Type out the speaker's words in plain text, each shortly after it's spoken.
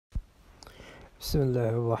بسم الله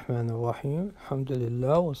الرحمن الرحيم. الحمد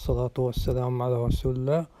لله والصلاة والسلام على رسول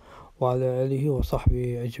الله وعلى آله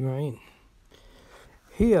وصحبه أجمعين.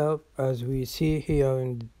 Here, as we see here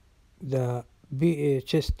in the BA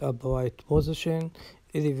chest upright position,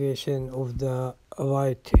 elevation of the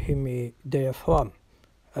right hemidiaphragm,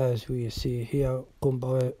 as we see here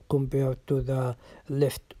compared to the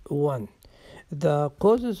left one. The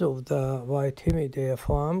causes of the right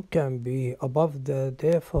hemidiaphragm can be above the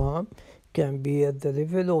diaphragm, can be at the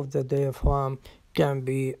level of the diaphragm, can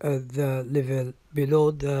be at the level below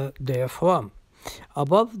the diaphragm.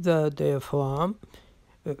 Above the diaphragm,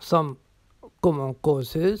 some common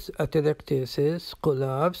causes: atelectasis,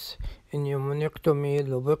 collapse, pneumonectomy,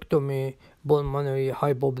 lobectomy, pulmonary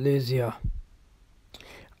hypoplasia.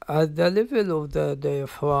 At the level of the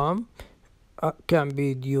diaphragm, can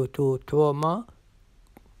be due to trauma,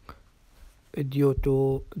 due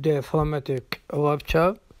to diaphragmatic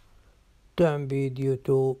rupture, can be due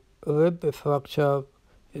to rib fracture,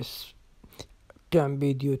 can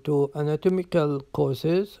be due to anatomical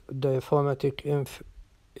causes, diaphragmatic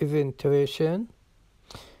eventration,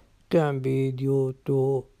 can be due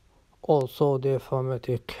to also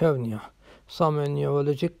diaphragmatic hernia. Some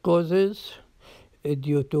neurologic causes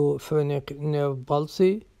due to phrenic nerve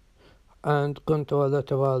palsy and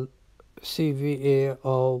contralateral CVA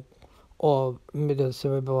or middle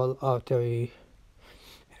cerebral artery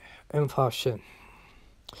infarction.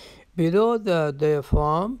 Below the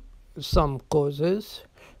diaphragm, some causes: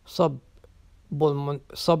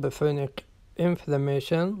 subphrenic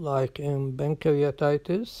inflammation like in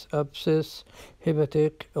pancreatitis, abscess,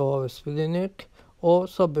 hepatic or splenic, or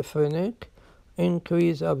subphrenic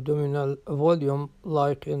increased abdominal volume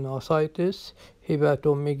like in ascites,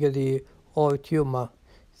 hepatomegaly, or tumor.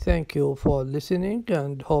 Thank you for listening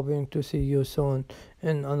and hoping to see you soon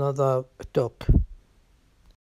in another talk.